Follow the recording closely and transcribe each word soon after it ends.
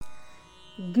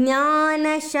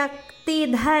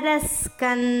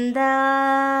ज्ञानशक्तिधरस्कन्द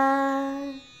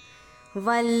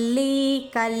वल्ली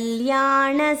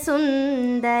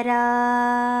कल्याणसुन्दरा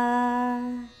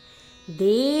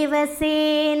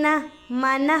देवसेन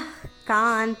मनः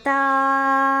कान्ता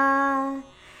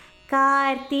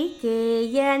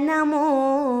कार्तिकेय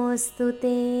नमोऽस्तु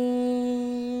ते।